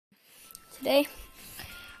Today,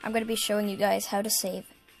 I'm going to be showing you guys how to save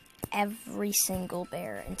every single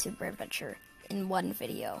bear into Bear Adventure in one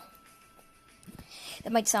video.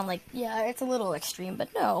 It might sound like, yeah, it's a little extreme, but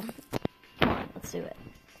no. Come on, let's do it.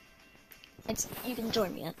 You can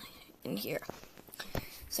join me in here.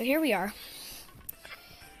 So here we are.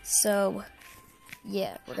 So,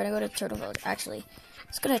 yeah, we're going to go to Turtle Village. Actually,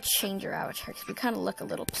 it's going to change our avatar because we kind of look a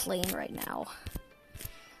little plain right now.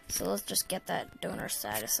 So let's just get that donor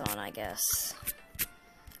status on, I guess.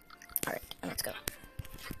 Alright, and let's go.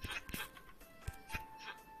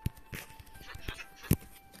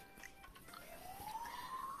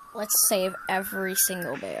 Let's save every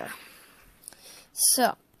single bear.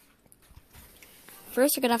 So,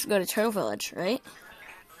 first you're gonna have to go to Turtle Village, right?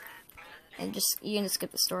 And you can just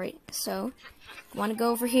skip the story. So, you want to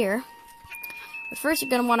go over here. But first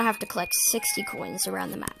you're gonna want to have to collect 60 coins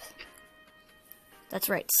around the map. That's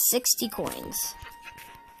right, 60 coins.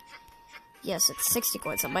 Yes, it's 60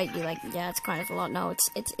 coins. It might be like, yeah, it's kind of a lot. No,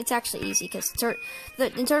 it's actually easy because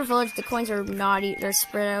in Turtle Village the coins are not they're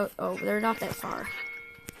spread out. Oh, they're not that far.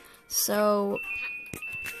 So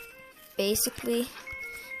basically,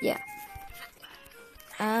 yeah.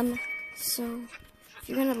 So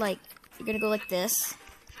you're gonna go like this.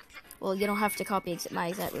 Well, you don't have to copy my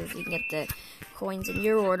exact move. You can get the coins in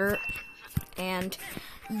your order, and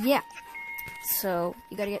yeah. So,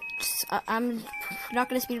 you gotta get, I'm not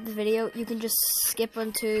gonna speed up the video, you can just skip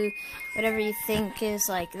onto whatever you think is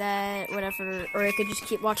like that, whatever, or you could just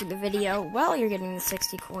keep watching the video while you're getting the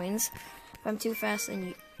 60 coins. If I'm too fast,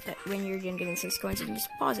 then when you're getting 60 coins, you can just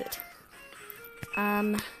pause it.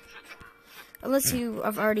 Unless you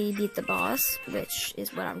have already beat the boss, which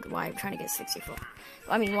is why I'm trying to get 64.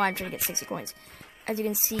 I mean, why I'm trying to get 60 coins. As you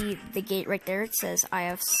can see, the gate right there, it says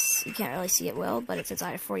you can't really see it well, but it says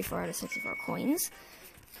I have 44 out of 64 coins.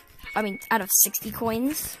 I mean, out of 60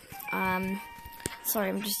 coins. Sorry,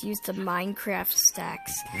 I'm just used to Minecraft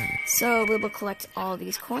stacks. So, we will collect all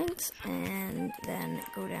these coins, and then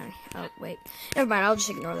go down. Oh, wait. Never mind, I'll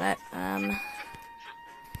just ignore that.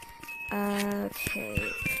 Okay,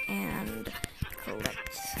 and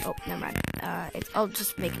collect. Oh, never mind. I'll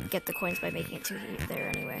just get the coins by making it to there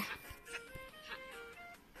anyway.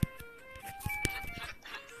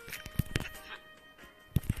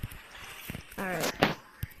 Alright.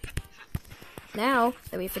 Now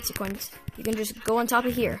that we have 50 coins, you can just go on top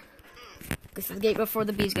of here. This is the gate before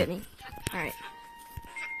the bees get me. Alright.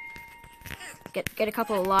 Get a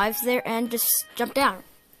couple of lives there and just jump down.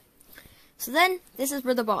 So then, this is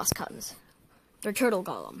where the boss comes. The turtle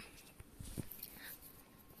golem.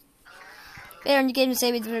 There, and you gave me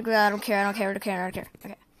savings. I don't care.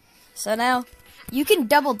 Okay. So now, you can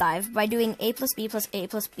double dive by doing A plus B plus A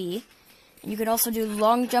plus B. And you could also do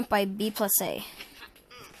long jump by B plus A.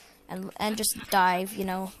 And just dive, you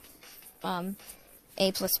know,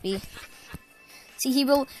 A plus B. See,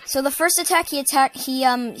 so the first attack he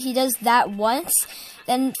does that once.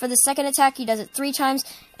 Then for the second attack, he does it 3 times.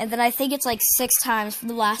 And then I think it's like 6 times for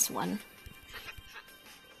the last one.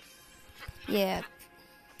 Yeah.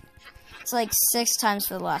 It's like 6 times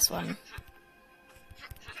for the last one.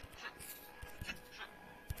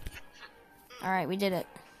 Alright, we did it.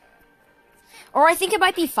 Or I think it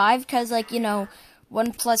might be 5, because, like, you know,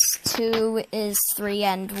 1 plus 2 is 3,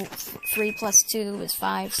 and 3 plus 2 is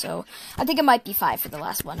 5, so I think it might be 5 for the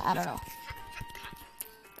last one. I don't know.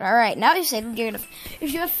 Alright, now you say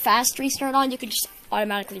if you have fast restart on, you can just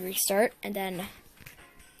automatically restart, and then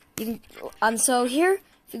you can, so here,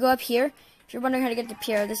 if you go up here, if you're wondering how to get to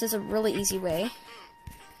Pierre, this is a really easy way.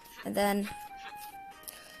 And then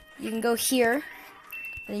you can go here,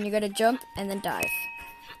 and then you're going to jump, and then dive.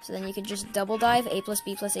 So then you can just double dive, A plus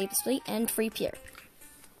B plus A plus B, and free Pierre.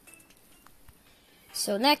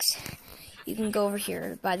 So next, you can go over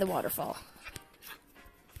here by the waterfall.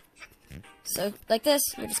 So like this,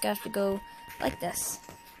 you're just gonna have to go like this.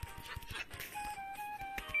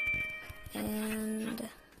 And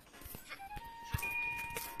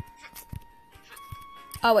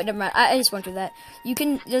oh wait, never mind. I just went through that.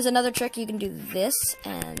 There's another trick. You can do this,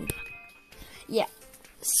 and yeah.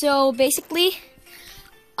 So basically,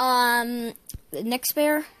 the next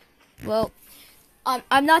bear, well,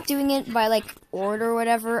 I'm not doing it by, like, order or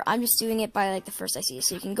whatever. I'm just doing it by, like, the first I see.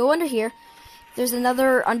 So you can go under here. There's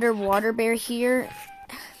another underwater bear here.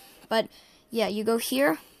 But, yeah, you go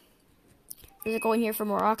here. There's a coin here for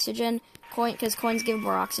more oxygen. Because coins give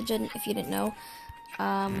more oxygen, if you didn't know.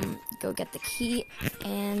 Go get the key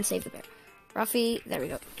and save the bear. Ruffy, there we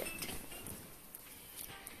go. Good.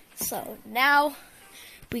 So, now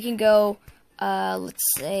we can go, let's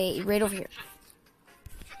say, right over here.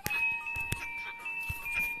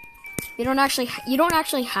 You don't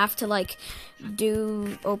actually have to like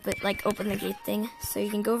open the gate thing. So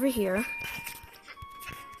you can go over here.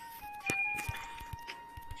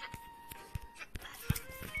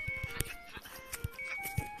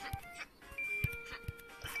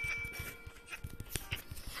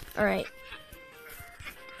 Alright.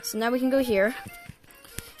 So now we can go here.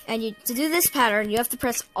 And to do this pattern, you have to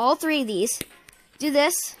press all 3 of these. Do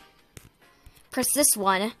this. Press this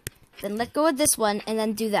one. Then let go of this one, and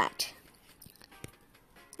then do that.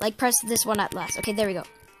 Like, press this one at last. Okay, there we go.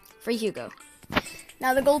 For Hugo.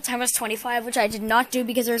 Now, the gold time was 25, which I did not do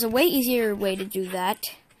because there's a way easier way to do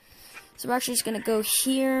that. So we're actually just going to go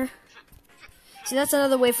here. See, that's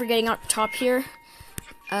another way for getting up top here.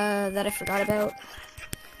 That I forgot about.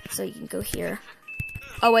 So you can go here.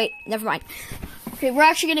 Oh, wait. Never mind. Okay, we're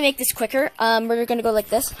actually going to make this quicker. We're going to go like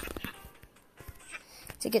this.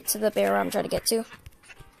 To get to the bear I'm trying to get to.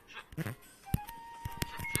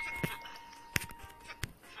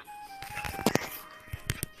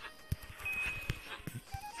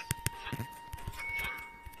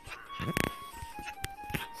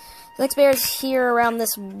 The next bear is here around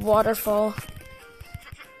this waterfall.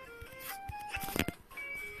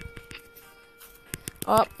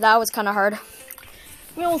 Oh, that was kind of hard.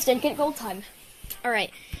 We almost didn't get gold time.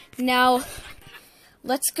 Alright, now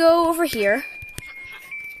let's go over here.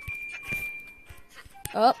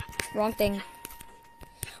 Oh, wrong thing.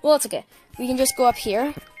 Well, it's okay. We can just go up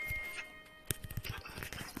here.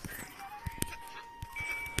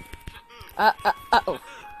 Uh-oh.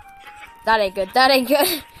 That ain't good. That ain't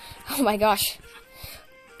good. Oh my gosh.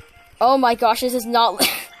 Oh my gosh, this is not...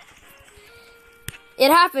 It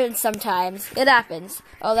happens sometimes. It happens.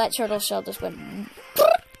 Oh, that turtle shell just went...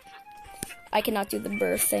 I cannot do the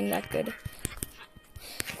birth thing that good.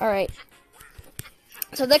 Alright.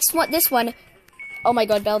 So this one... Oh my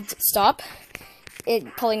god, Belle, stop.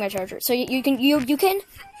 Pulling my charger. So you can...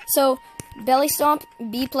 So, belly stomp,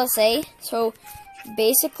 B plus A. So,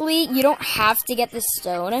 basically, you don't have to get this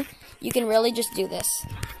stone. You can really just do this.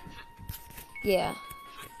 Yeah.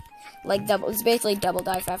 Like, it's basically double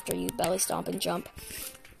dive after you belly stomp and jump.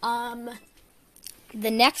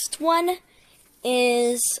 The next one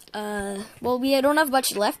is, well, we don't have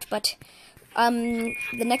much left, but, the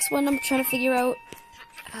next one I'm trying to figure out,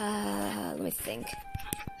 let me think.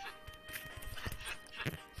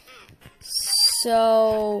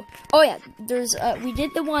 So, oh yeah, there's, we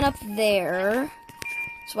did the one up there,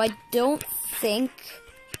 so I don't think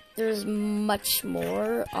there's much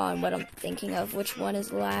more on what I'm thinking of. Which one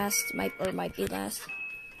is last, might be last.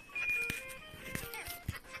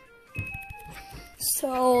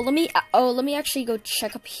 So, let me actually go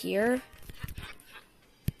check up here.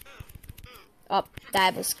 Oh,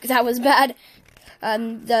 that was bad.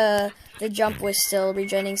 The jump was still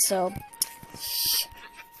regenerating, so...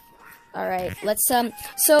 Alright, let's,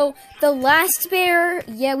 so, the last bear,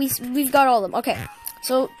 yeah, we've got all of them. Okay,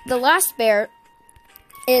 so, the last bear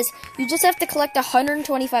is, you just have to collect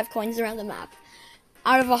 125 coins around the map,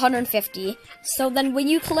 out of 150. So then, when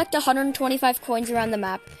you collect 125 coins around the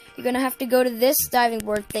map, you're gonna have to go to this diving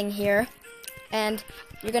board thing here, and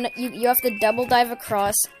you have to double dive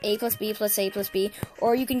across A plus B plus A plus B,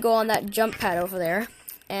 or you can go on that jump pad over there,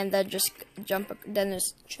 and then just jump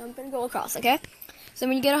and go across, okay? So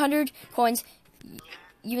when you get 100 coins,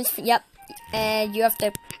 yep, and you have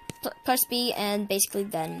to press B, and basically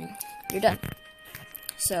then you're done.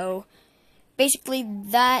 So basically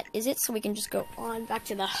that is it. So we can just go on back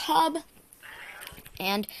to the hub,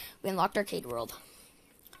 and we unlocked Arcade World.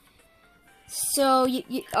 So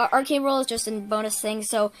Arcade World is just a bonus thing.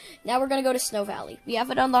 So now we're gonna go to Snow Valley. We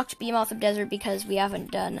haven't unlocked Behemoth of Desert because we haven't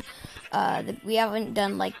done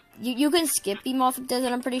like you can skip Behemoth of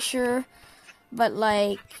Desert, I'm pretty sure. But,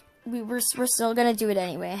 like, we're still gonna do it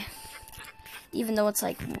anyway. Even though it's,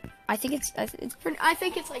 like, I think it's,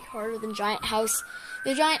 like, harder than Giant House.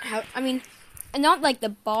 The Giant House, I mean, and not, like, the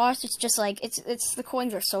boss, it's just, like, the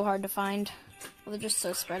coins are so hard to find. Well, they're just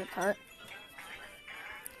so spread apart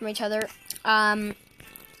from each other.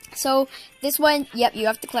 So, this one, yep, you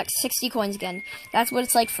have to collect 60 coins again. That's what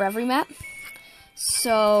it's like for every map.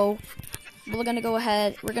 So... we're gonna go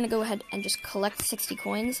ahead and just collect 60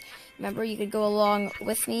 coins. Remember, you could go along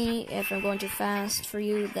with me. If I'm going too fast for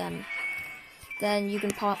you, then you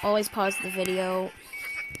can always pause the video,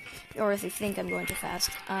 or if you think I'm going too fast.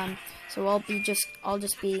 So I'll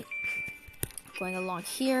just be going along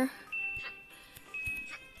here,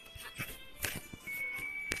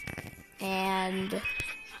 and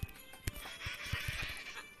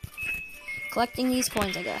collecting these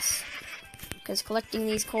coins, I guess. Because collecting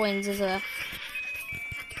these coins is a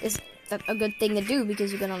good thing to do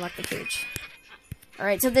because you're gonna unlock the cage.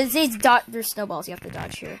 Alright, so there's snowballs you have to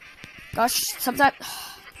dodge here. Gosh, sometimes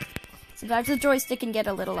the joystick can get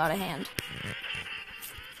a little out of hand.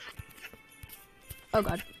 Oh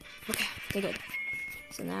god. Okay, good.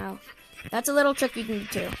 So now, that's a little trick you can do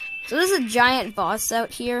too. So there's a giant boss out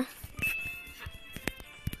here.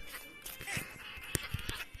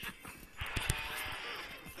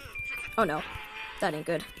 Oh no, that ain't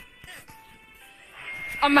good.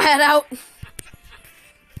 I'm gonna head out.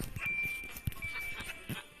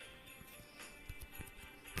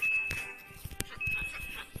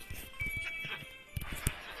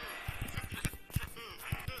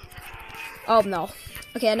 Oh no.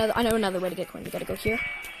 Okay, I know another way to get coin. We gotta go here.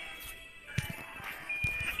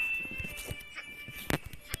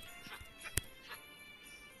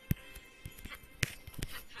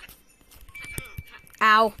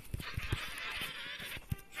 Ow.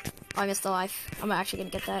 Oh, I missed the life. I'm actually gonna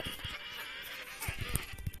get that.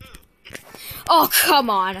 Oh, come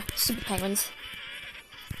on. Stupid penguins.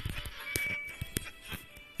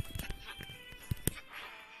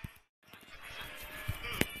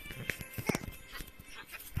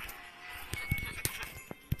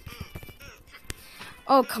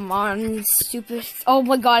 Oh, come on, stupid. Oh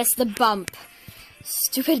my god, it's the bump.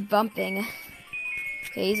 Stupid bumping.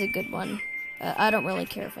 Okay, he's a good one. I don't really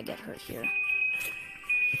care if I get hurt here.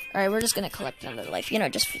 Alright, we're just gonna collect another life. You know,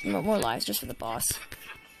 just for more lives, just for the boss.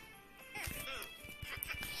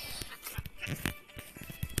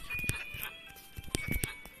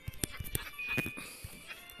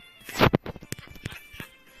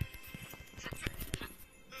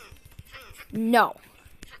 No.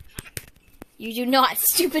 You do not,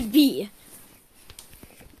 stupid bee.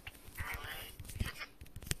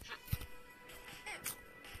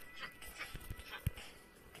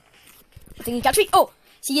 I think he got me. Oh,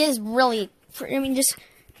 he is really, just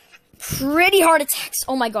pretty hard attacks.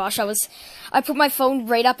 Oh my gosh, I put my phone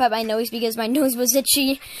right up at my nose because my nose was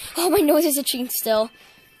itchy. Oh, my nose is itchy still.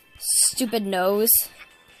 Stupid nose.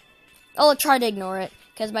 I'll try to ignore it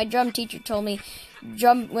because my drum teacher told me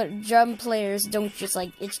drum players don't just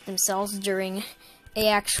like itch themselves during a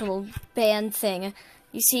actual band thing.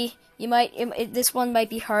 You see, this one might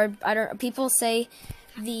be hard. People say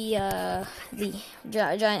the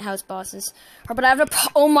giant house bosses are, but I have a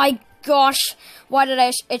oh my gosh, why did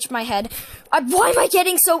I itch my head? Why am I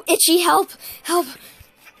getting so itchy? Help! Oh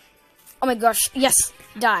my gosh, yes,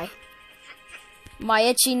 die. My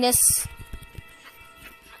itchiness.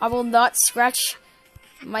 I will not scratch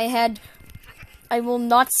my head. I will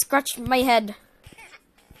not scratch my head.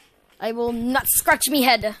 I will not scratch me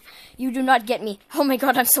head. You do not get me. Oh my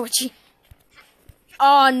god, I'm so itchy.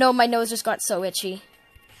 Oh no, my nose just got so itchy.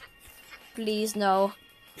 Please, no.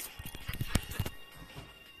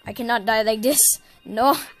 I cannot die like this.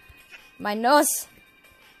 No. My nose.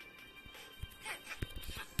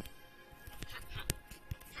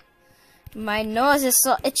 My nose is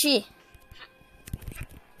so itchy.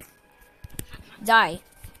 Die.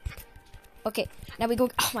 Okay, now we go.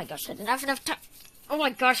 Oh my gosh, I didn't have enough time. Oh my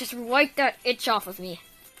gosh, just wipe that itch off of me.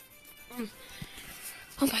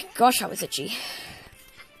 Oh my gosh, I was itchy.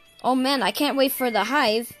 Oh man, I can't wait for the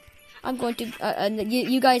hive. I'm going to,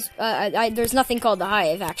 you guys, there's nothing called the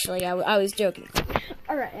hive, actually. I was joking.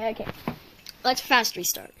 Alright, okay. Let's fast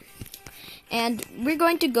restart. And we're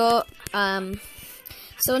going to go,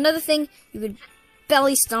 so another thing, you would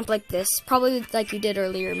belly stomp like this, probably like you did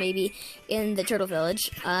earlier, maybe, in the Turtle Village.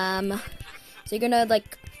 So you're gonna,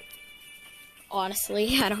 like,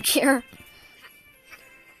 honestly, I don't care.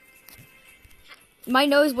 My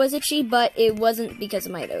nose was itchy, but it wasn't because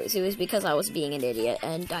of my nose. It was because I was being an idiot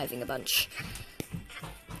and diving a bunch.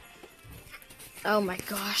 Oh my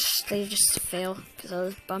gosh, they just fail because I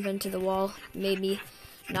was bumping into the wall. Made me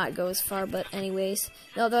not go as far, but anyways.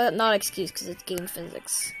 No, not excuse because it's game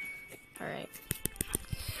physics. Alright.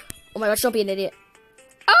 Oh my gosh, don't be an idiot.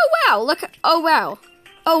 Oh wow, look. Oh wow.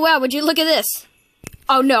 Oh wow, would you look at this?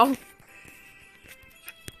 Oh no.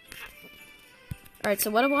 Alright,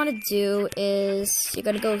 so what I want to do is, you're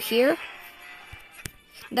going to go here.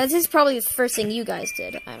 This is probably the first thing you guys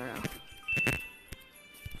did. I don't know.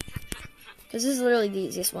 Because this is literally the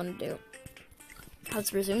easiest one to do.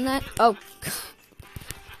 Let's resume that. Oh, God.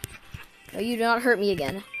 No, you do not hurt me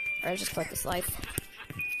again. Alright, just collect this life.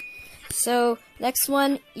 So, next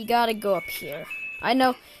one, you gotta go up here. I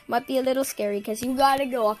know, might be a little scary, because you gotta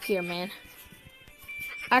go up here, man.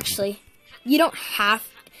 Actually, you don't have to.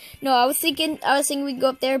 No, I was thinking we could go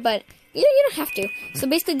up there, but you don't have to. So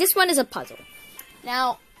basically, this one is a puzzle.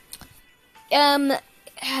 Now,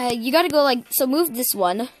 you gotta go like, so move this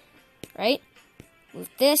one, right? Move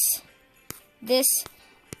this,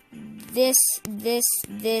 this, this,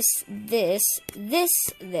 this, this,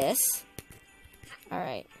 this.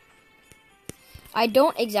 Alright. I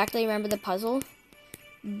don't exactly remember the puzzle,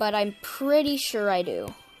 but I'm pretty sure I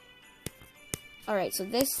do. Alright, so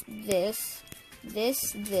this, this,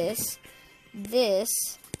 this, this, this,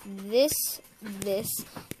 this, this.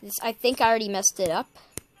 I think I already messed it up,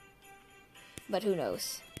 but who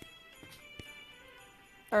knows.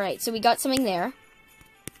 Alright, so we got something there.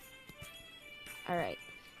 Alright.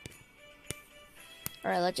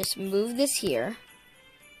 Alright, let's just move this here.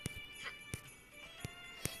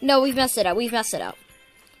 No, we've messed it up. We've messed it up.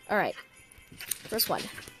 Alright. First one.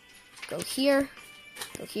 Go here.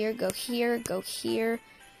 Go here, go here, go here.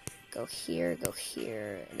 Go here, go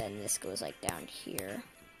here. And then this goes like down here.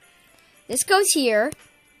 This goes here.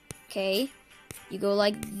 Okay. You go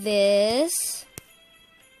like this.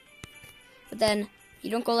 But then you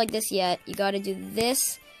don't go like this yet. You gotta do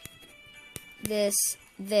this, this,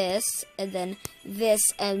 this, and then this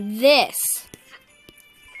and this.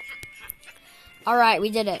 Alright, we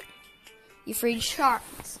did it. You freed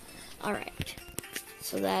sharks. Alright.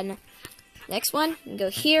 So then, next one, you can go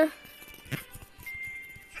here.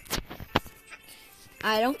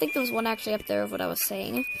 I don't think there was one actually up there of what I was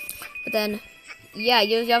saying. But then, yeah,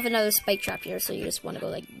 you have another spike trap here, so you just want to go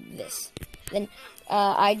like this. Then,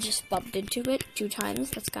 I just bumped into it 2 times.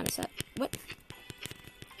 That's kind of sad. What?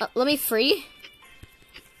 Let me free?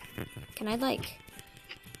 Can I, like...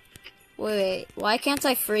 Wait, why can't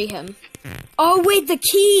I free him? Oh, wait, the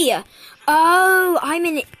key! Oh, I'm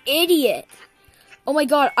an idiot. Oh my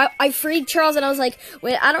god, I freed Charles and I was like,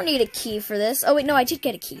 wait, I don't need a key for this. Oh wait, no, I did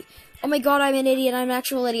get a key. Oh my god, I'm an idiot. I'm an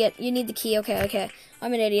actual idiot. You need the key. Okay, okay.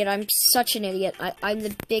 I'm an idiot. I'm such an idiot. I'm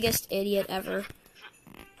the biggest idiot ever.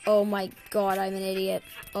 Oh my god, I'm an idiot.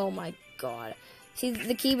 Oh my god. See,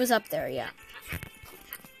 the key was up there, yeah.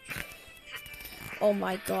 Oh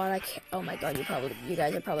my god, I can't. Oh my god, you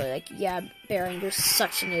guys are probably like, yeah, Baron, you're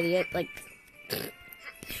such an idiot.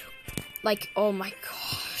 Like, oh my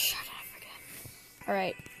gosh, shut up again.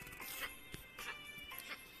 Alright.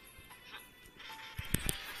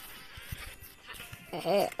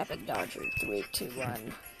 Hey, epic dodger, 3, 2,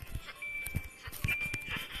 1.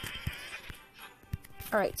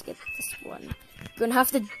 Alright, let's get this one. You're gonna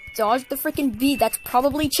have to dodge the freaking bee that's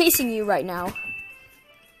probably chasing you right now.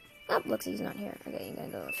 Oh, looks like he's not here. Okay, you're gonna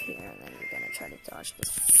go up here, and then you're gonna try to dodge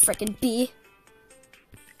this freaking bee.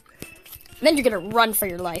 And then you're gonna run for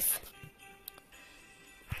your life.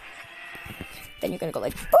 Then you're gonna go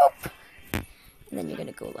like, boop! And then you're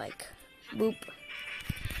gonna go like, boop.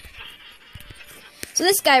 So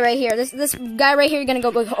this guy right here, this guy right here, you're gonna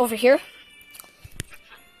go over here.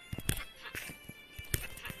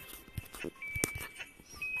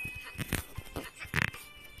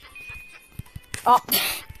 Oh,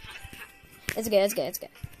 it's good, it's good, it's good.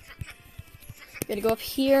 You're gonna go up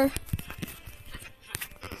here.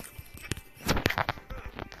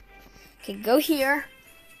 Okay, go here.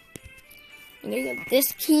 I'm gonna get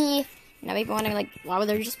this key. Now people wondering like, why would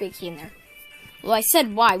there just be a key in there? Well, I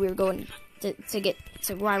said why we were going to get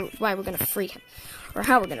to why we're gonna free him, or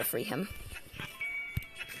how we're gonna free him.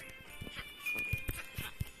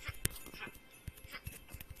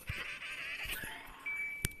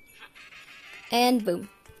 And boom.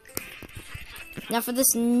 Now for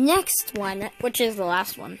this next one, which is the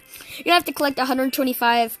last one, you're gonna have to collect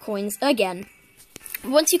 125 coins again.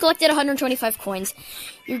 Once you collected 125 coins,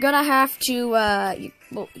 you're gonna have to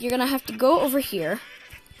you're gonna have to go over here.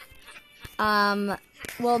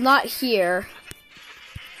 Well, not here,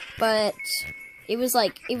 but it was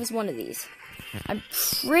one of these. I'm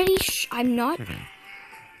not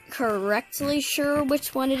correctly sure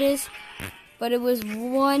which one it is, but it was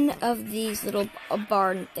one of these little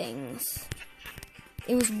barn things.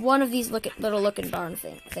 It was one of these little looking barn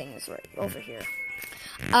things right over here.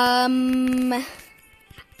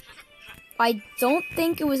 I don't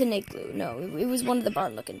think it was an igloo. No, it was one of the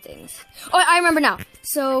barn looking things. Oh, I remember now.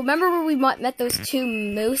 So remember where we met those 2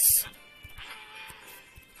 moose?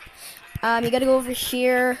 You gotta go over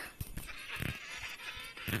here.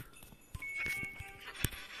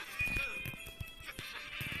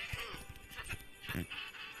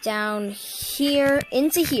 Down here,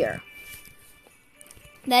 into here.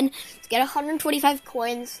 Then, to get 125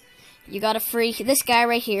 coins, you gotta free this guy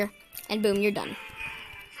right here, and boom, you're done.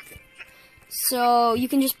 So, you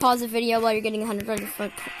can just pause the video while you're getting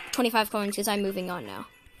 125 coins, because I'm moving on now.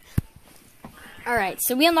 Alright,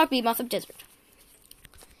 so we unlocked Behemoth of Desert.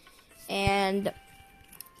 And,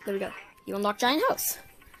 there we go. You unlock Giant House.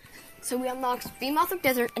 So we unlocked Behemoth of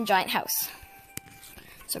Desert and Giant House.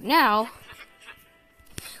 So now,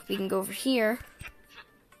 we can go over here.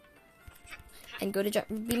 and go to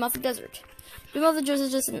Beam of the Desert. Beam of the Desert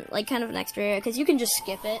is just like kind of an extra area because you can just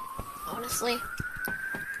skip it, honestly.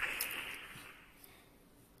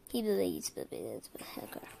 Okay.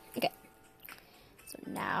 So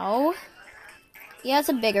now, yeah, it's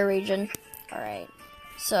a bigger region. All right.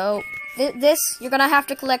 So this you're gonna have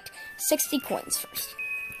to collect 60 coins first.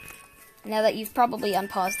 Now that you've probably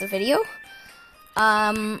unpaused the video.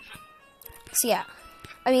 So yeah.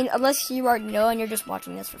 I mean, unless you already know and you're just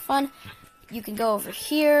watching this for fun, you can go over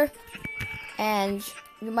here, and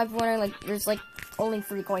you might be wondering, like, there's, like, only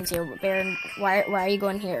 3 coins here, Baron, why are you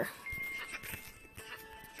going here?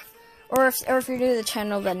 Or if you're new to the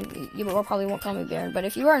channel, then you probably won't call me Baron, but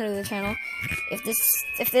if you are new to the channel, if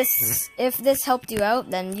this helped you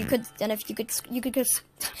out, then you could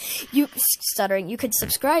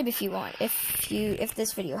subscribe if you want, if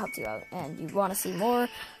this video helped you out, and you want to see more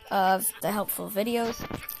of the helpful videos,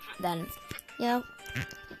 then, you know,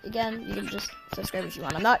 again, you can just subscribe if you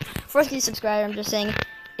want. I'm not forcing you to subscribe, I'm just saying,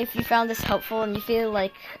 if you found this helpful and you feel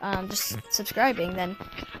like, just subscribing, then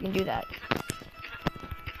you can do that.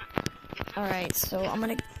 Alright, so I'm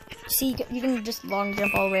gonna, see, you can just long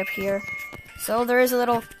jump all the way up here. So there is a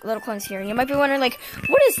little coins here, and you might be wondering, like,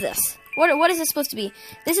 what is this? What is this supposed to be?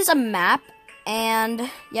 This is a map,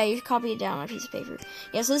 and, yeah, you can copy it down on a piece of paper.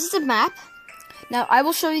 Yeah, so this is a map. Now, I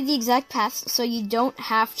will show you the exact path, so you don't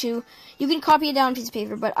have to, you can copy it down on a piece of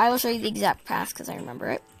paper, but I will show you the exact path, because I remember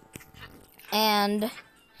it. And,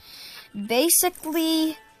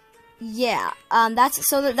 basically, yeah,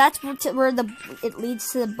 that's where it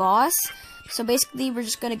leads to the boss. So basically, we're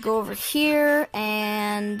just gonna go over here,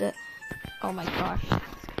 and, oh my gosh,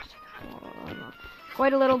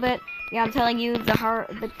 quite a little bit. Yeah, I'm telling you,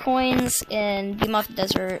 the coins in Beam of the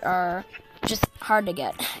Desert are just hard to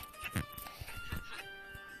get.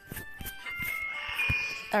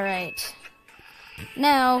 Alright.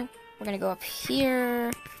 Now, we're gonna go up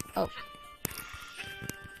here.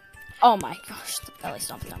 Oh my gosh, the belly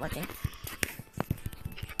stomp is not working.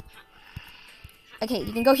 Okay,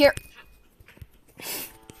 you can go here.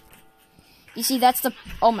 You see, that's the...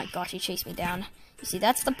 Oh my gosh, he chased me down. You see,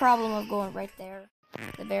 that's the problem of going right there.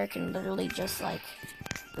 The bear can literally just, like...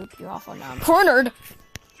 Oop, you're awful now. I'm cornered!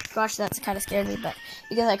 Gosh, that's kind of scared me, but...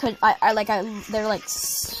 Because I couldn't... they're, like,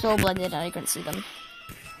 so blended and I couldn't see them.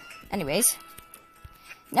 Anyways.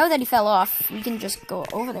 Now that he fell off, we can just go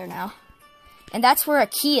over there now. And that's where a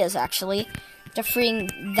key is, actually. To freeing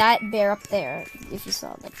that bear up there. If you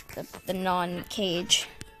saw the non-cage.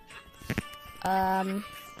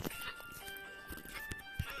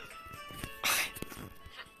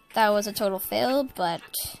 That was a total fail, but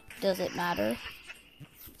does it matter?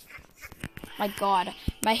 My god.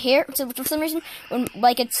 My hair, for some reason, when,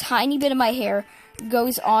 like, a tiny bit of my hair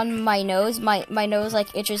goes on my nose, my nose,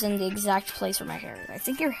 like, itches in the exact place where my hair is. I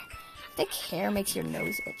think hair makes your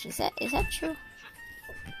nose itch. Is that true?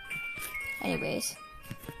 Anyways.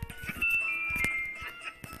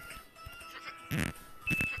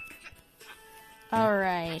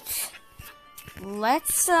 Alright.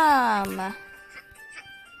 Let's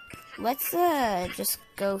just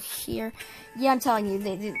go here. Yeah, I'm telling you,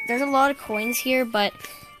 there's a lot of coins here, but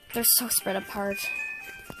they're so spread apart.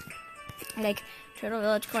 Like, Turtle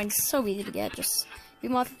Village coins, so easy to get. Just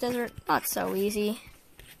Beam of the Desert, not so easy.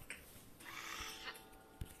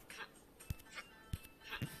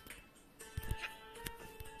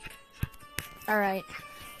 Alright.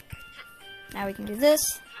 Now we can do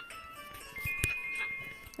this.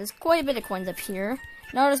 There's quite a bit of coins up here.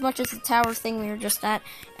 Not as much as the tower thing we were just at,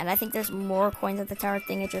 and I think there's more coins at the tower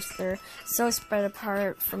thing, it's just they're so spread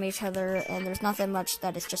apart from each other, and there's not that much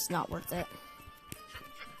that it's just not worth it.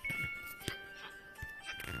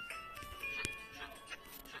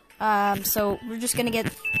 So we're just gonna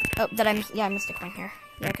get, I missed a coin here.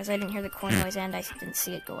 Yeah, because I didn't hear the coin noise and I didn't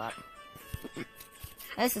see it go up.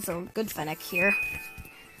 This is a good Fennec here.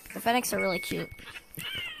 The Fennecs are really cute.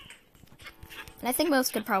 And I think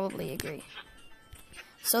most could probably agree.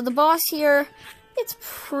 So the boss here, it's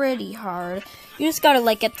pretty hard. You just gotta,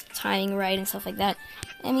 like, get the timing right and stuff like that.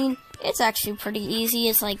 I mean, it's actually pretty easy.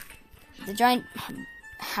 It's like the giant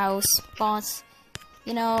house boss.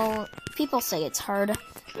 You know, people say it's hard. I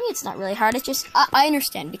mean, it's not really hard. It's just, I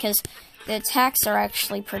understand, because the attacks are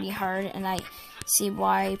actually pretty hard, and I see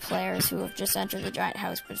why players who have just entered the giant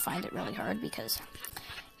house would find it really hard, because,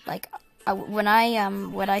 like, when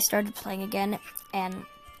I started playing again, and,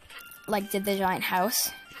 like, did the giant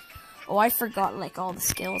house, I forgot, like, all the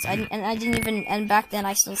skills, and back then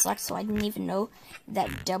I still sucked, so I didn't even know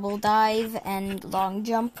that double dive and long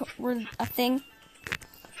jump were a thing,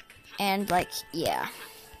 and, like, yeah.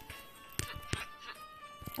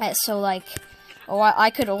 So, like, Oh, I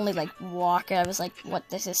could only, like, walk. I was like, what,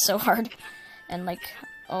 this is so hard. And, like,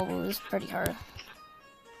 oh, it was pretty hard.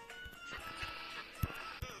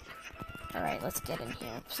 Alright, let's get in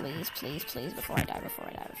here. Please, please, please, before I die.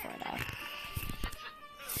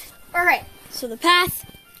 Alright, so the path,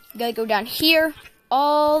 you gotta go down here,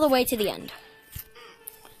 all the way to the end.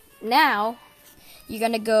 Now, you're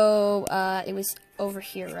gonna go, it was over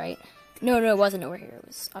here, right? No, it wasn't over here, it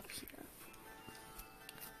was up here.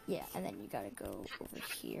 Yeah, and then you gotta go over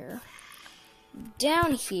here.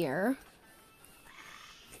 Down here.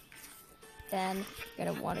 Then, you're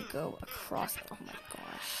gonna wanna go across, oh my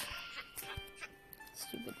gosh.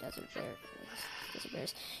 Stupid desert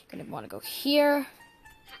bears. You're gonna wanna go here.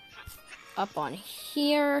 Up on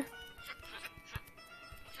here.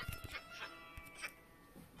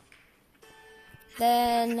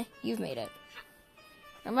 Then you've made it.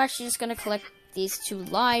 I'm actually just gonna collect these 2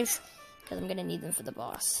 lives because I'm gonna need them for the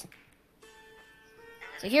boss.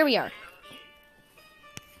 So here we are.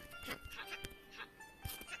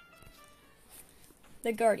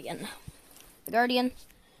 The Guardian. The Guardian,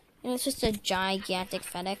 and it's just a gigantic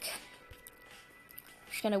Fennec.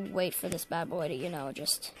 Just gonna wait for this bad boy to, you know,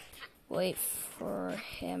 just wait for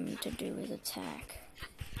him to do his attack.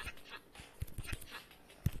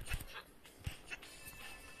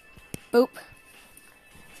 Boop.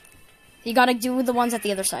 You gotta do the ones at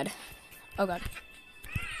the other side. Oh god.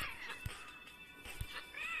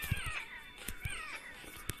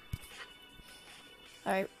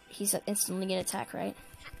 Alright, he's instantly gonna attack, right?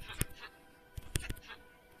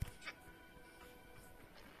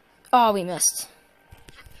 Oh, we missed.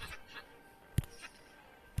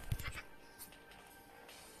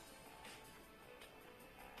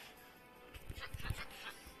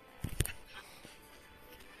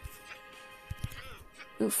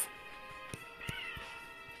 Oof.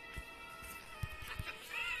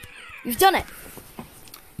 You've done it!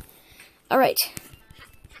 Alright.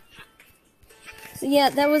 So yeah,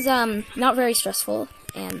 that was, not very stressful,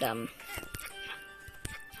 and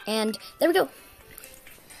there we go.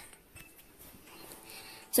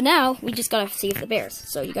 So now, we just gotta save the bears.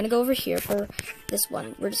 So you're gonna go over here for this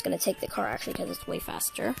one. We're just gonna take the car, actually, because it's way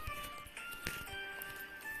faster.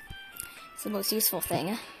 It's the most useful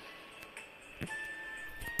thing.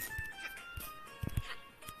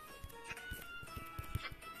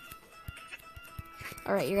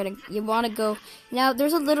 Alright, you wanna go, now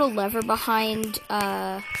there's a little lever behind,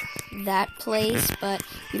 that place, but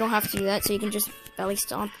you don't have to do that, so you can just belly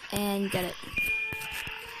stomp and get it.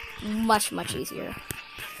 Much, much easier.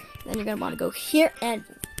 Then you're gonna wanna go here, and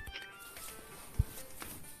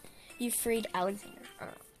you freed Alexander.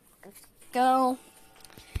 Let's go.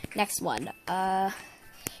 Next one, gotta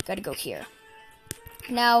go here.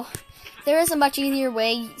 Now, there is a much easier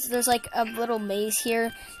way. There's like a little maze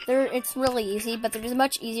here. It's really easy, but there's a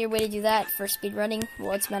much easier way to do that for speedrunning.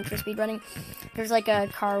 Well, it's meant for speedrunning. There's like a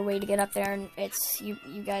car way to get up there, and it's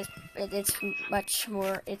it's much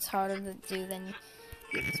more. It's harder to do than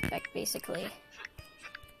you expect, basically.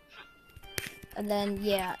 And then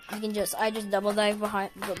yeah, you can I just double dive by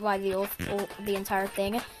the entire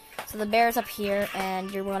thing. So the bear's up here,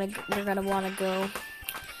 and you're gonna wanna go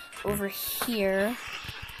over here.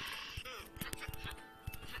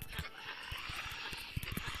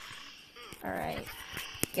 Alright,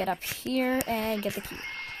 get up here and get the key.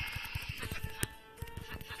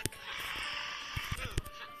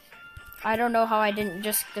 I don't know how I didn't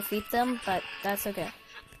just defeat them, but that's okay.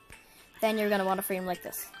 Then you're gonna want to free them like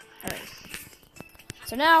this. Alright.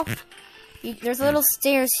 So now, there's little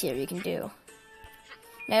stairs here you can do.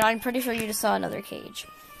 Now, I'm pretty sure you just saw another cage,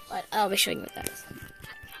 but I'll be showing you what that is.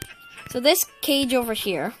 So this cage over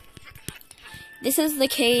here, this is the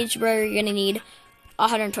cage where you're gonna need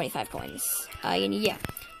 125 coins. Yeah.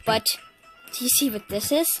 But, do you see what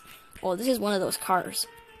this is? Oh, this is one of those cars.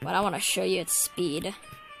 But I want to show you its speed.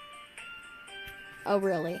 Oh,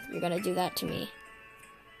 really? You're gonna do that to me?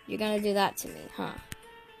 You're gonna do that to me, huh?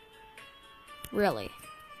 Really?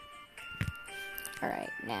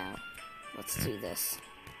 Alright, now, let's do this.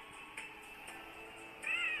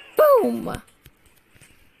 Boom!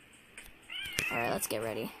 Alright, let's get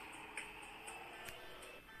ready.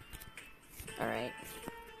 Alright.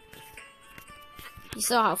 You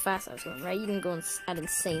saw how fast I was going, right? You can go at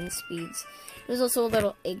insane speeds. There's also a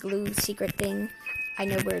little igloo secret thing. I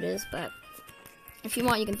know where it is, but if you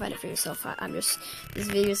want, you can find it for yourself. This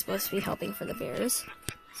video is supposed to be helping for the bears.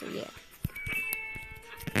 So, yeah.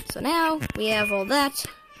 So now, we have all that.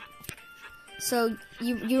 So,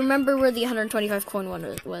 you remember where the 125 coin one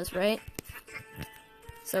was, right?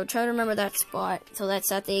 So try to remember that spot. So that's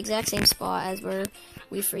at the exact same spot as where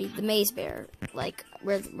we freed the maze bear, like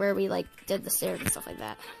where we like did the stairs and stuff like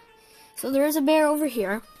that. So there is a bear over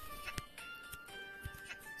here.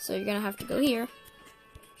 So you're gonna have to go here.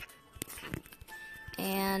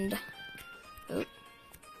 And oh.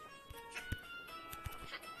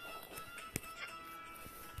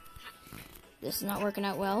 This is not working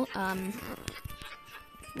out well.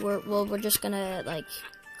 We're just gonna like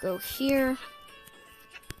go here,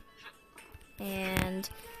 and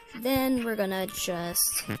then we're gonna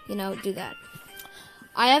just, you know, do that.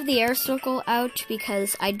 I have the air circle out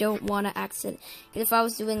because I don't want to accident. If I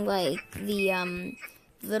was doing like the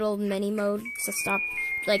little mini mode to stop,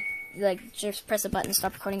 like just press a button,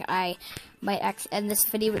 stop recording, I might and this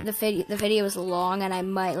video, the video is long, and I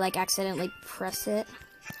might like accidentally press it.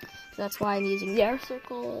 So that's why I'm using the air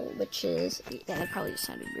circle, which is, yeah, that probably just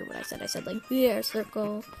sounded weird what I said. I said like the air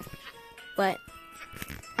circle, but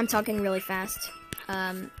I'm talking really fast.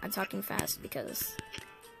 I'm talking fast because,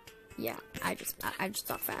 yeah, I just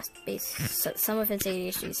talk fast. So, some of it's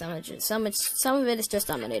ADHD, some of it is just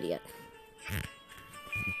I'm an idiot.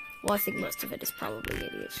 Well, I think most of it is probably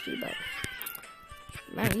ADHD, but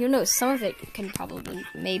man, who knows? Some of it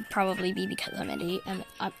may probably be because I'm an idiot.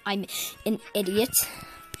 I'm an idiot.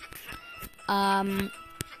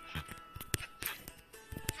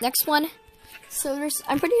 Next one. So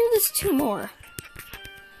I'm pretty sure there's 2 more.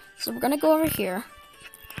 So we're gonna go over here.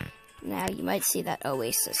 Now you might see that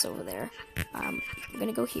oasis over there. We're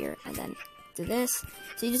gonna go here and then do this.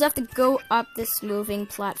 So you just have to go up this moving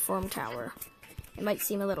platform tower. It might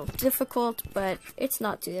seem a little difficult, but it's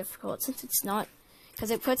not too difficult since it's not,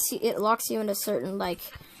 because it locks you in a certain like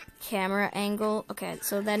camera angle. Okay,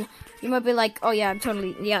 so then you might be like, oh yeah,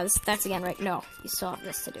 that's again right. No, you still have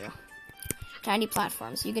this to do. Tiny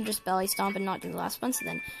platforms. You can just belly stomp and not do the last one, so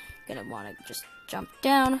then you're gonna want to just jump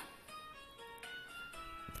down.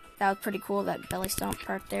 That was pretty cool, that belly stomp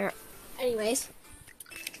part there. Anyways,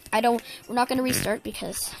 we're not gonna restart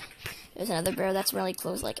because there's another bear that's really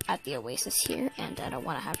close, like at the oasis here, and I don't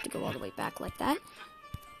want to have to go all the way back like that.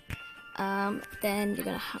 Then you're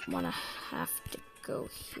gonna want to have to go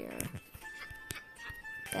here.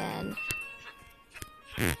 Then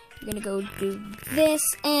you're gonna go do this,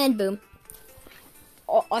 and boom.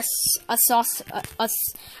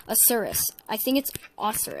 Osiris. I think it's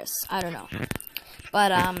Osiris. I don't know.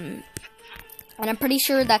 But, and I'm pretty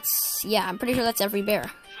sure that's every bear.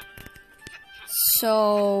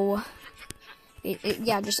 So,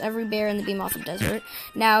 yeah, just every bear in the Beamothra Desert.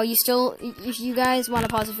 Now, if you guys want to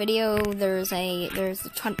pause the video, there's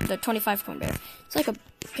the 25 coin bear. It's like a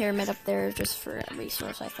pyramid up there just for a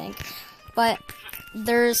resource, I think. But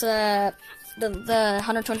there's the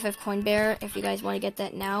 125 coin bear. If you guys want to get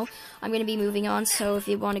that now, I'm gonna be moving on. So if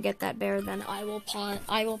you want to get that bear, then I will pause.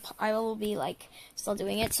 I will be like still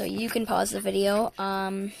doing it, so you can pause the video.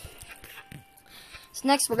 So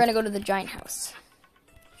next we're gonna go to the giant house.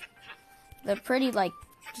 The pretty like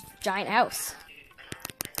giant house.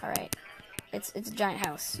 All right, it's a giant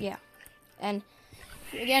house, yeah. And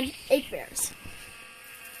again, 8 bears.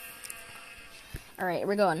 All right,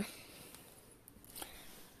 we're going.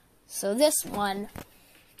 So this one,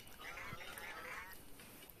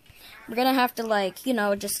 we're gonna have to like, you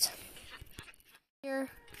know, just here.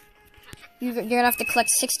 You're gonna have to collect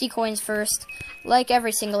 60 coins first, like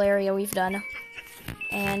every single area we've done.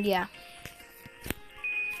 And yeah.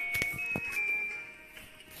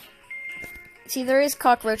 See, there is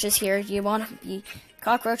cockroaches here.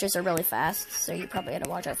 Cockroaches are really fast, so you probably gotta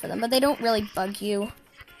watch out for them. But they don't really bug you.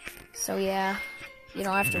 So yeah, you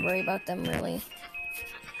don't have to worry about them really.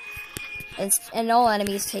 And all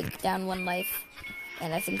enemies take down 1 life,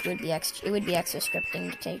 and I think it would be extra scripting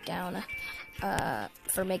to take down, to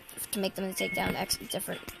make them take down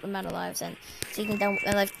different amount of lives, and taking down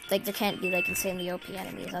like there can't be like insanely OP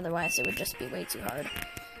enemies, otherwise it would just be way too hard.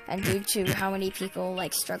 And due to how many people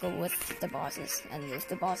like struggle with the bosses, and if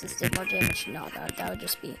the bosses did more damage, no, that would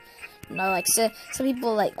just be. No, like, some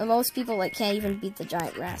people, like, most people, like, can't even beat the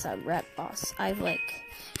giant rat boss. I've, like,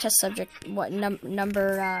 test subject,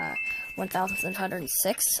 number,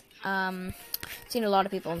 1,706. Seen a lot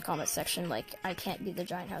of people in the comment section, like, I can't beat the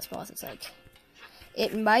giant house boss. It's, like,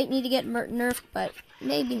 it might need to get nerfed, but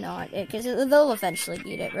maybe not, because they'll eventually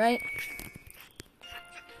beat it, right?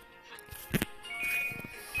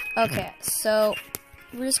 Okay, so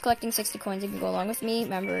we're just collecting 60 coins. You can go along with me,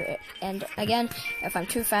 remember, and again, if I'm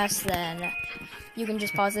too fast, then you can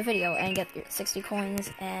just pause the video and get your 60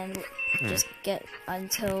 coins, and just get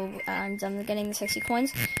until I'm done getting the 60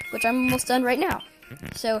 coins, which I'm almost done right now.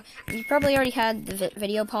 So, you probably already had the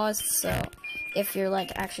video paused, so if you're,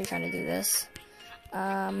 like, actually trying to do this,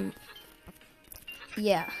 Yeah.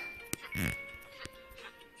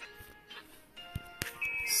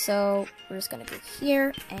 So we're just gonna go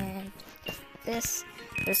here and this.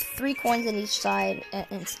 There's 3 coins in each side,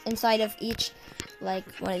 inside of each, like,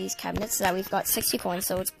 one of these cabinets. So that we've got 60 coins,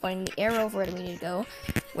 so it's pointing the arrow over where we need to go,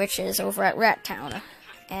 which is over at Rat Town.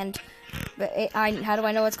 And how do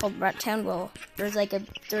I know it's called Rat Town? Well, there's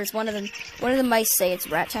one of the mice say it's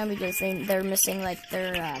Rat Town because they're missing, like,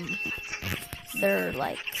 their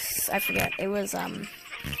like, I forget the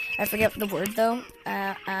word though.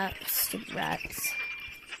 Stupid rats.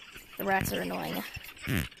 The rats are annoying.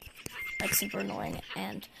 Like, super annoying,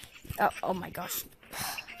 and oh my gosh,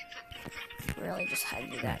 really just had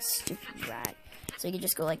to do that, stupid rat. So you can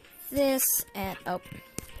just go like this, and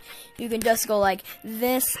you can just go like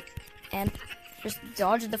this, and just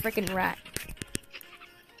dodge the freaking rat.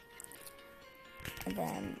 And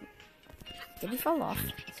then, did he fall off?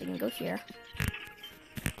 So you can go here.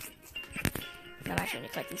 No, actually, I need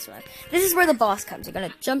to collect these 5. This is where the boss comes. You're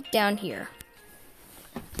gonna jump down here.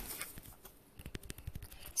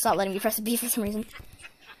 It's not letting me press B for some reason.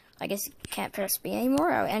 I guess you can't press B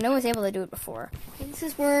anymore. I know I was able to do it before. This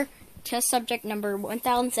is where test subject number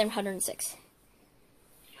 1706.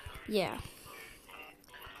 Yeah.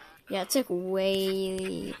 Yeah, it took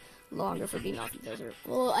way longer for being off the desert.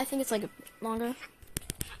 Well, I think it's like longer.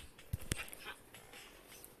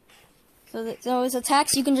 So his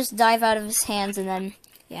attacks, you can just dive out of his hands and then,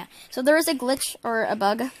 yeah. So there is a glitch or a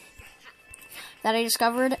bug that I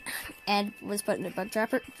discovered and was put in a bug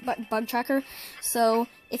tracker. So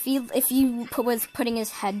if you was putting his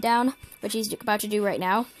head down, which he's about to do right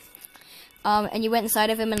now, and you went inside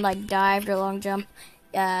of him and like dived or long jump,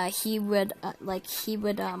 you would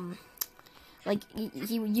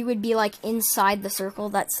be like inside the circle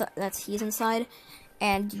that's he's inside,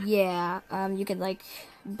 and yeah, you could like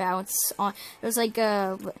bounce on. There's like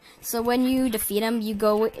so when you defeat him, you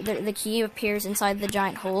go the key appears inside the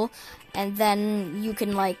giant hole. And then you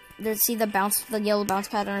can like see the yellow bounce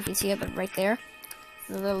pad. I don't know if you see it, but right there,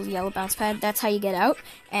 the little yellow bounce pad. That's how you get out.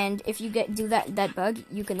 And if you do that bug,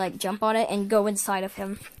 you can like jump on it and go inside of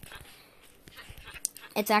him.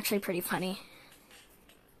 It's actually pretty funny.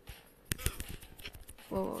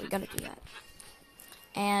 Whoa, we gotta do that.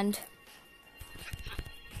 And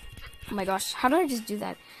oh my gosh, how did I just do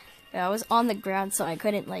that? I was on the ground, so I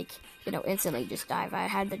couldn't like, instantly just dive. I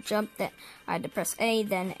had to jump, then I had to press A,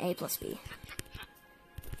 then A plus B.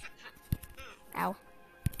 Ow.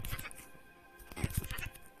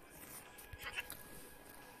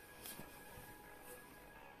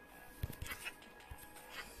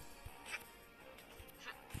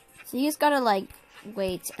 So you just gotta like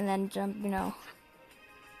wait and then jump,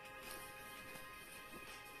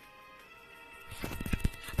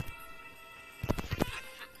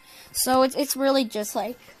 So it's really just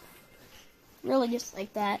like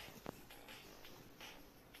that.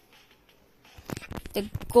 The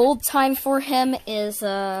gold time for him is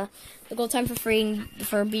the gold time for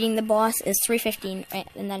beating the boss is 3:15,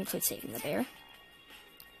 and that includes saving the bear.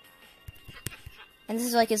 And this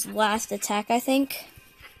is like his last attack, I think.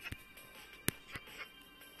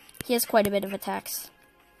 He has quite a bit of attacks.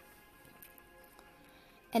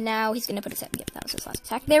 And now he's gonna put his head. Yep, that was his last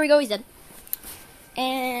attack. There we go, he's dead.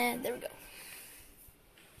 And there we go.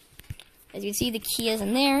 As you can see, the key is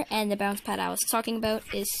in there, and the bounce pad I was talking about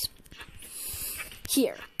is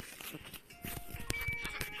here.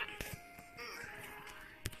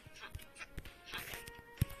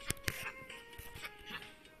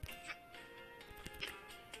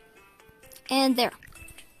 And there.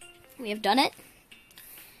 We have done it.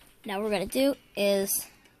 Now what we're going to do is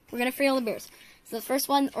we're going to free all the bears. So the first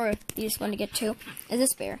one, or you just want to get to, is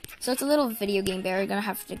this bear. So it's a little video game bear. You're going to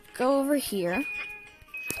have to go over here.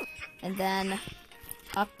 And then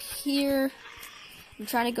up here. I'm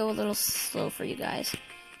trying to go a little slow for you guys,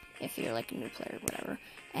 if you're like a new player or whatever.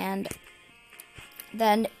 And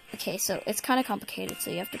then, okay, so it's kind of complicated,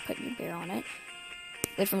 so you have to put your bear on it.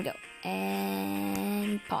 Wait for him to go.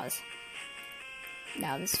 And pause.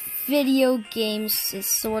 Now, this video game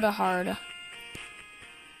is sort of hard.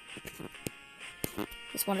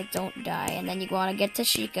 Just want to don't die, and then you want to get to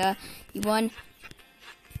Sheikah. You won.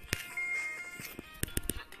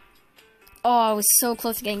 Oh, I was so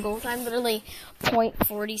close to getting gold time. Literally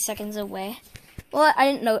 0.40 seconds away. Well,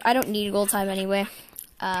 I didn't know. I don't need gold time anyway.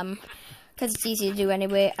 Because it's easy to do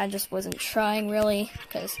anyway. I just wasn't trying really.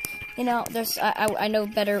 Because, there's I know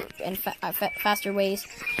better and faster ways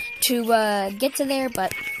to get to there.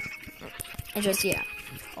 But I just, yeah.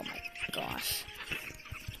 Oh my gosh.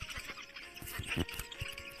 Oh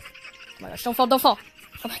my gosh, don't fall, don't fall.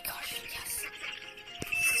 Oh my gosh, yes.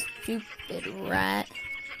 Stupid stupid rat.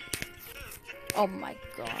 Oh my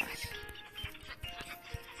gosh.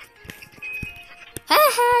 Ha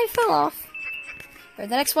ha, I fell off. For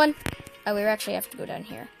the next one, oh, we actually have to go down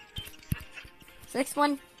here. So next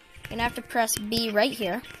one, you're gonna have to press B right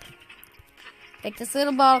here. Take this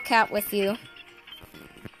little bottle cap with you.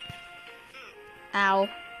 Ow.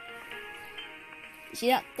 See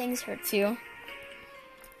that? Things hurts you.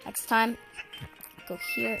 Next time, go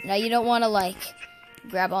here. Now you don't want to like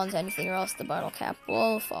grab onto anything or else the bottle cap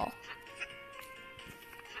will fall.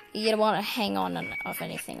 You don't want to hang on off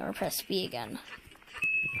anything or press B again.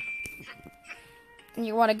 And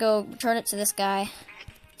you want to go turn it to this guy.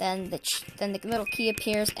 Then the little key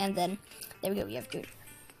appears, and then there we go. You have good.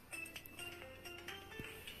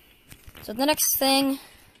 So the next thing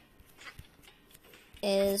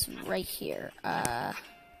is right here. Gonna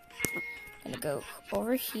go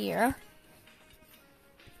over here.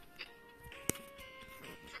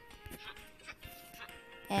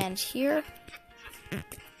 And here.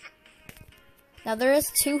 Now there is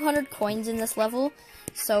 200 coins in this level,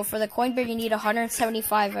 so for the coin bear you need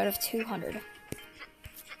 175 out of 200.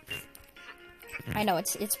 I know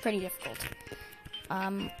it's pretty difficult.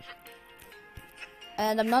 And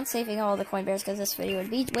I'm not saving all the coin bears because this video would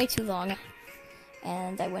be way too long,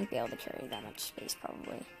 and I wouldn't be able to carry that much space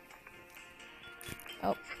probably.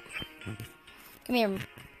 Oh, come here.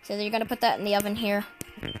 So you're gonna put that in the oven here.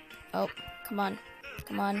 Oh, come on,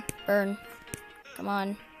 burn, come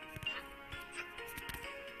on.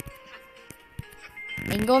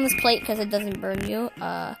 You can go on this plate because it doesn't burn you.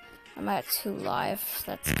 I'm at 2 lives.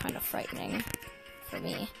 That's kind of frightening for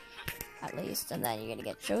me, at least. And then you're gonna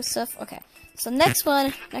get Joseph. Okay. So next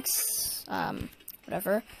one,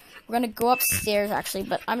 whatever. We're gonna go upstairs actually,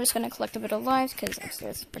 but I'm just gonna collect a bit of lives because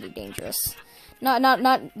upstairs is pretty dangerous. Not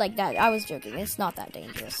like that. I was joking. It's not that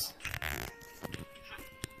dangerous.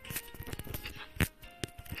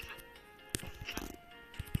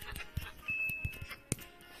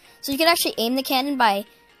 So you can actually aim the cannon by,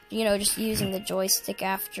 you know, just using the joystick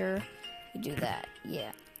after you do that.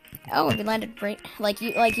 Yeah. Oh, we landed right. Like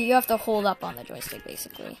you have to hold up on the joystick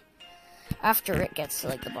basically. After it gets to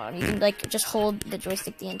like the bottom, you can like just hold the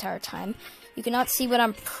joystick the entire time. You cannot see what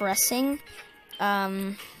I'm pressing,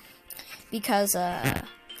 because I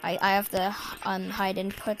have the hide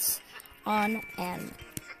inputs on, and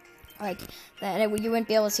like that you wouldn't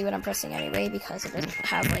be able to see what I'm pressing anyway because it doesn't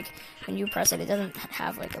have like when you press it doesn't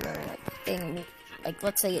have like a little like thing. Like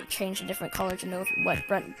let's say it changed a different color to know what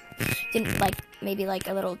button, didn't like maybe like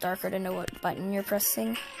a little darker to know what button you're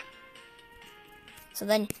pressing. So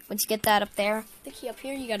then once you get that up there, the key up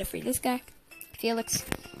here, you gotta free this guy, Felix,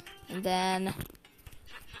 and then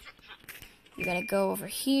you're gonna go over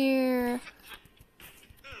here.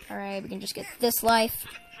 All right, we can just get this life.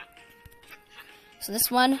 So this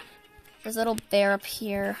one. There's a little bear up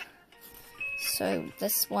here. So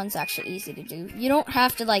this one's actually easy to do. You don't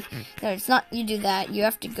have to like, no, it's not, you do that. You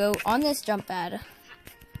have to go on this jump pad.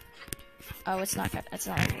 Oh, it's not going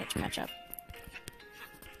to catch up.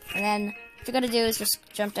 And then what you gotta do is just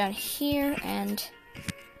jump down here and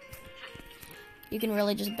you can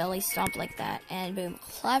really just belly stomp like that. And boom,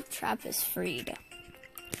 Claptrap is freed.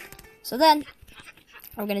 So then,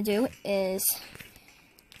 what we're gonna do is,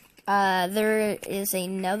 there is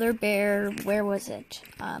another bear. Where was it?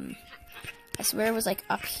 I swear it was like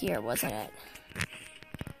up here, wasn't it?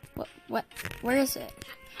 What? Where is it?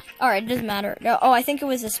 Alright, it doesn't matter. No, oh, I think it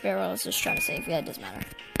was the sparrow I was just trying to save. Yeah, it doesn't matter.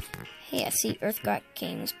 Hey, I see EarthGot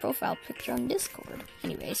King's profile picture on Discord.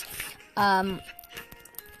 Anyways,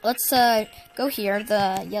 let's go here.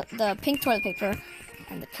 The pink toilet paper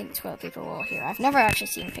and the pink toilet paper wall here. I've never actually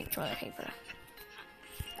seen pink toilet paper.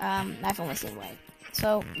 I've only seen white.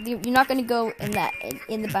 So you're not going to go in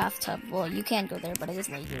the bathtub. Well, you can go there, but it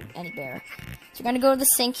doesn't let you any bear. So you're going to go to the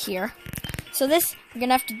sink here. So this, you're going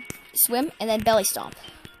to have to swim and then belly stomp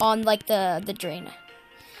on like the drain.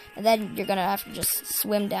 And then you're going to have to just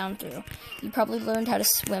swim down through. You probably learned how to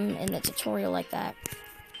swim in the tutorial like that.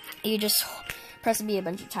 You just press B a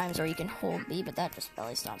bunch of times, or you can hold B, but that just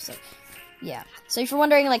belly stomps it. Yeah. So if you're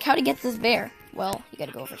wondering like how to get this bear, well, you got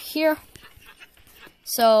to go over here.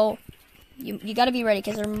 So you got to be ready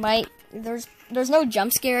because there's no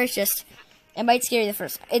jump scare. It's just it might scare you the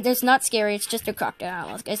first. It's not scary. It's just a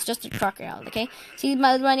crocodile. It's just a crocodile. Okay. See,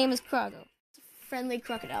 my name is Krogo. Friendly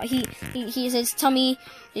crocodile. He his tummy.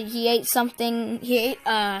 He ate something. He ate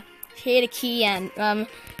a key, and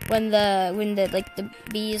when the like the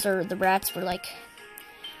bees or the rats were like.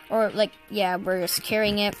 Or, like, yeah, we're just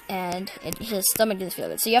carrying it, and his stomach doesn't feel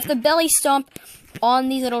good. So you have to belly stomp on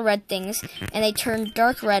these little red things, and they turn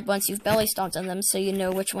dark red once you've belly stomped on them, so you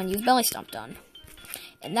know which one you've belly stomped on.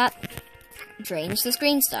 And that drains this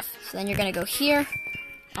green stuff. So then you're gonna go here,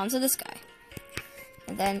 onto this guy.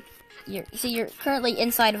 And then, you're currently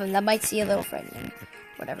inside of him. That might seem a little frightening,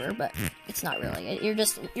 whatever, but it's not really. You're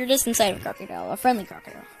just inside of a crocodile, a friendly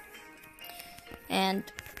crocodile. And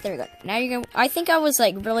there we go. Now you're gonna, I think I was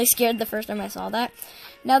like really scared the first time I saw that.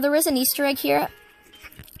 Now there is an Easter egg here.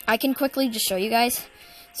 I can quickly just show you guys.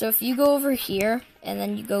 So if you go over here, and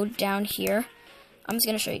then you go down here, I'm just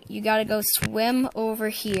gonna show you. You gotta go swim over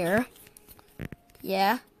here.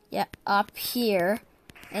 Yeah, up here.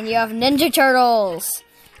 And you have Ninja Turtles!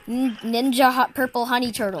 Ninja hot purple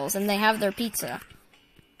honey turtles, and they have their pizza.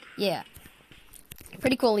 Yeah.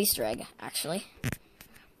 Pretty cool Easter egg, actually.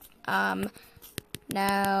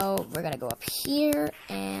 Now, we're gonna go up here,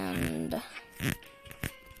 and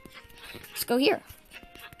let's go here.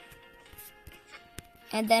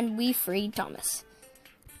 And then we freed Thomas.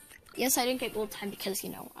 Yes, I didn't get gold time because, you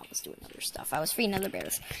know, I was doing other stuff. I was freeing other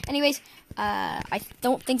bears. Anyways, I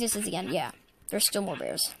don't think this is the end. Yeah, there's still more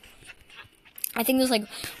bears. I think there's like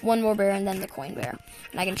one more bear and then the coin bear.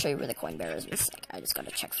 And I can show you where the coin bear is. Like, I just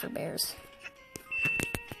gotta check for bears.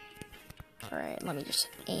 Alright, let me just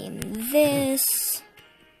aim this.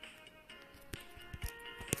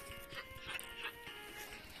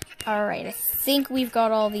 Alright, I think we've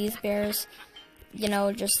got all these bears. You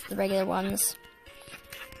know, just the regular ones.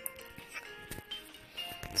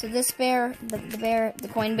 So this bear, the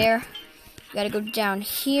coin bear, you gotta go down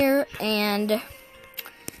here, and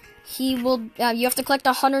he will, you have to collect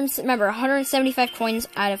 175 coins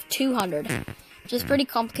out of 200. Which is pretty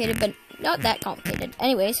complicated, but not that complicated.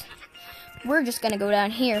 Anyways, we're just gonna go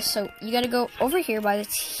down here, so you gotta go over here by the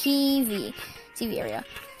TV area.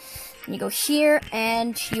 And you go here,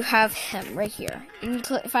 and you have him right here. You need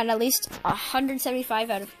to find at least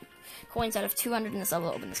 175 coins out of 200 in this level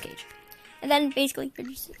to open this cage. And then, basically, you're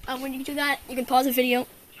just, when you do that, you can pause the video.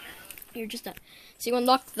 You're just done. So you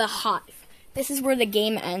unlock the hive. This is where the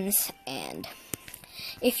game ends, and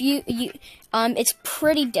if it's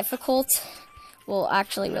pretty difficult. Well,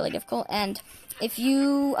 actually, really difficult. And if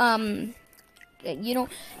you,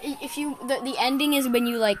 the ending is when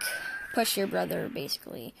you like push your brother,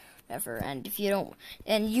 basically. Ever. And if you don't,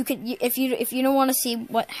 and you can, if you don't want to see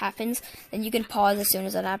what happens, then you can pause as soon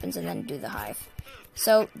as that happens and then do the hive.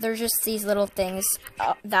 So there's just these little things.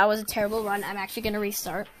 That was a terrible run. I'm actually gonna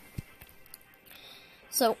restart.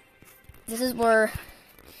 So this is where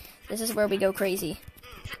we go crazy.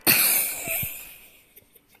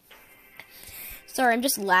 Sorry, I'm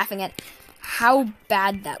just laughing at how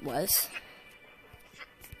bad that was.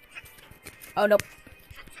 Oh nope.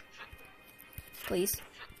 Please.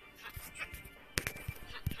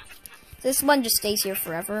 This one just stays here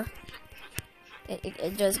forever.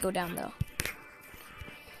 It does go down though.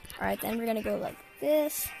 Alright, then we're gonna go like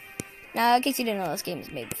this. Now, in case you didn't know, this game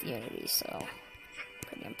is made with Unity, so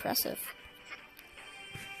pretty impressive.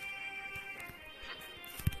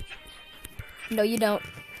 No, you don't.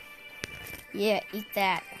 Yeah, eat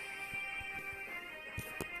that.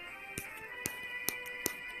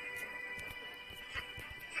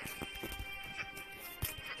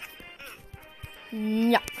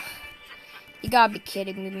 No. You gotta be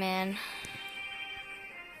kidding me, man.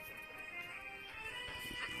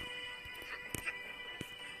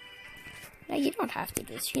 No, you don't have to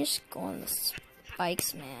do this. You just go on the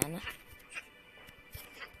spikes, man.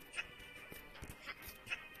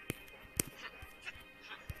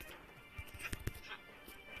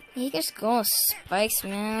 You just go on spikes,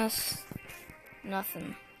 man. That's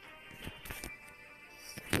nothing.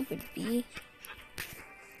 Stupid bee.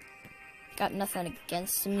 Got nothing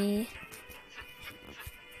against me.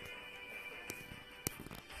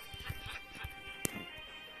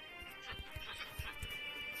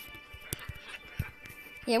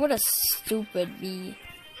 Yeah, what a stupid bee.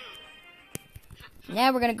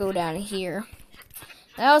 Now we're gonna go down here.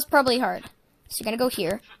 That was probably hard. So you're gonna go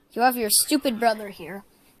here. You have your stupid brother here,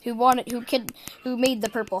 who made the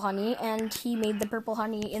purple honey, and he made the purple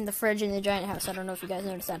honey in the fridge in the giant house. I don't know if you guys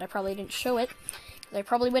noticed that. I probably didn't show it, because I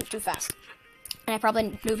probably went too fast. And I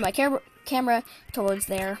probably moved my camera towards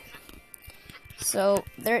there. So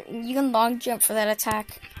there, you can long jump for that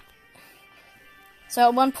attack. So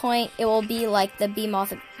at one point, it will be like the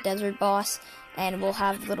Behemoth Desert boss, and we'll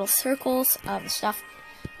have little circles of stuff,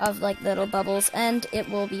 of like little bubbles, and it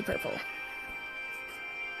will be purple.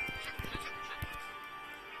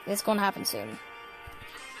 It's gonna happen soon.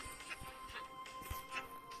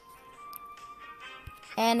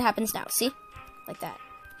 And it happens now, see? Like that.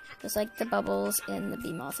 Just like the bubbles in the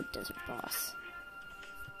Behemoth Desert boss.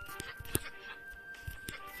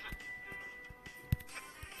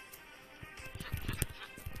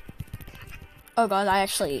 Oh god, I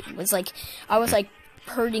actually was like,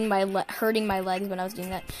 hurting my legs when I was doing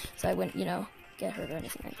that, so I wouldn't, you know, get hurt or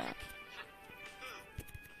anything like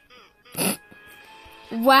that.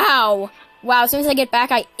 Wow. As soon as I get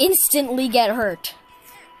back, I instantly get hurt.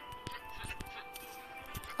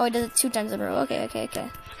 Oh, it does it 2 times in a row. Okay.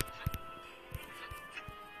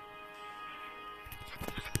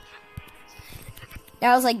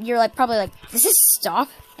 Now I was like, you're like probably like, does this stop?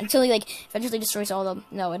 Until he like eventually destroys all of them.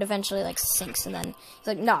 No, it eventually like sinks, and then he's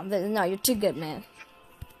like, no, you're too good, man.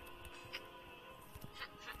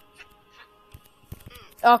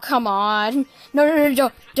 Oh, come on.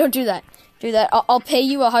 No, don't do that. I'll pay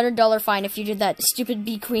you $100 fine if you did that, stupid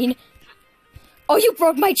bee queen. Oh, you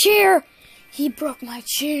broke my chair! He broke my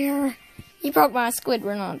chair. He broke my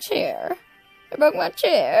Squidward on chair. He broke my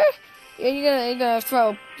chair. You're gonna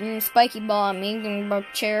throw a spiky ball at me and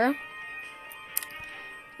broke chair.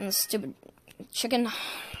 And stupid chicken.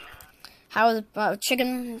 How is it, giant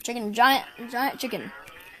chicken.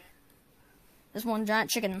 There's one giant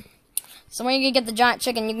chicken. So when you get the giant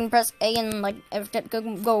chicken, you can press A and like go,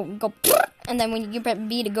 and then when you press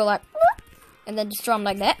B to go like, and then just draw them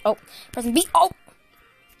like that. Oh, pressing B. Oh,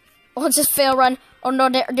 it's just fail run. Oh no,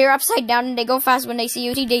 they're upside down and they go fast when they see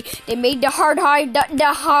you. See, they made the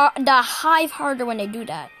hive harder when they do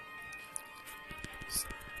that.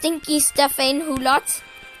 Stinky Stefan Hulot.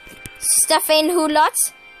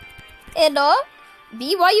 Hello,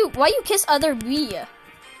 B. Why you kiss other B?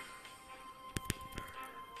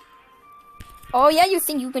 Oh yeah, you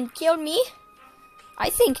think you can kill me? I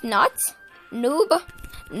think not. Noob.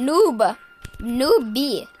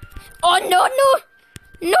 Noobie. Oh no!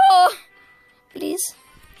 Please,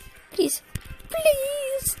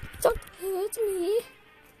 don't hurt me.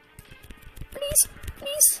 Please,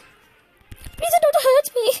 don't hurt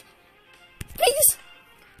me. Please.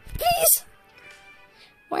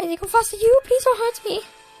 Why do they go faster? You, please don't hurt me.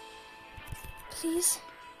 Please.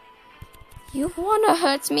 You wanna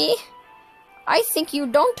hurt me? I think you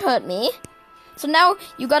don't hurt me. So now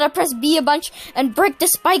you gotta press B a bunch and break the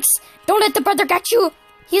spikes. Don't let the brother catch you.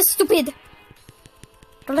 He is stupid.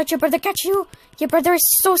 Don't let your brother catch you. Your brother is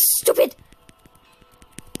so stupid.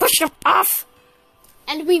 Push him off.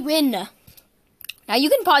 And we win. Now you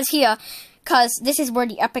can pause here, because this is where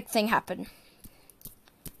the epic thing happened.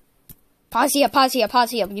 Pause here. You gotta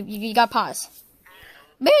pause. I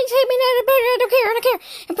don't care.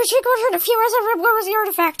 In particular, where was the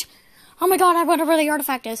artifact? Oh my god, I wonder where the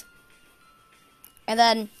artifact is. And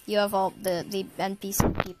then you have all the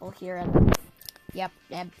NPC people here, and yep,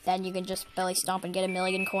 and then you can just belly stomp and get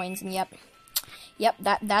 1,000,000 coins, and yep,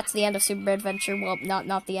 that's the end of Super Adventure. Well,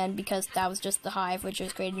 not the end, because that was just the hive, which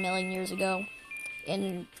was created 1,000,000 years ago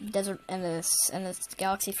in desert in this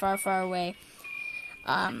galaxy far, far away.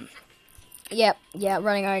 Running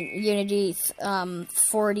on Unity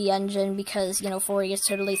 4D engine, because 4D is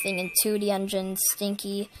totally thing in 2D engine.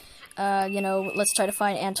 Stinky. Let's try to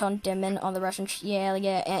find Anton Dimon on the Russian.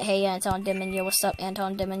 Hey, Anton Dimon. Yo, what's up,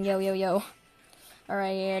 Anton Dimon? Yo.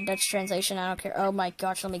 Alright, yeah, Dutch translation. I don't care. Oh my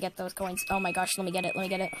gosh, let me get those coins. Oh my gosh, let me get it.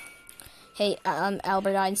 Hey,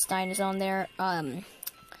 Albert Einstein is on there.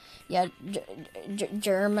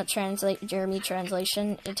 Jeremy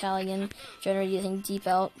translation, Italian, generally using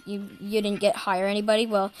DeepL. You didn't get hire anybody.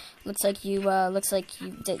 Well, looks like you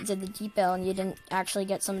did the DeepL and you didn't actually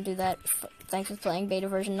get someone to do that. Thanks for playing beta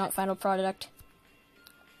version, not final product.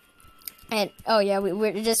 And oh yeah,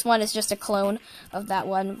 this one is just a clone of that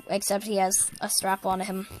one, except he has a strap on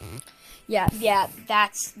him.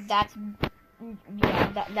 That's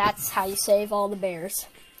how you save all the bears.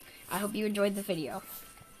 I hope you enjoyed the video.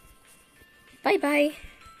 Bye bye.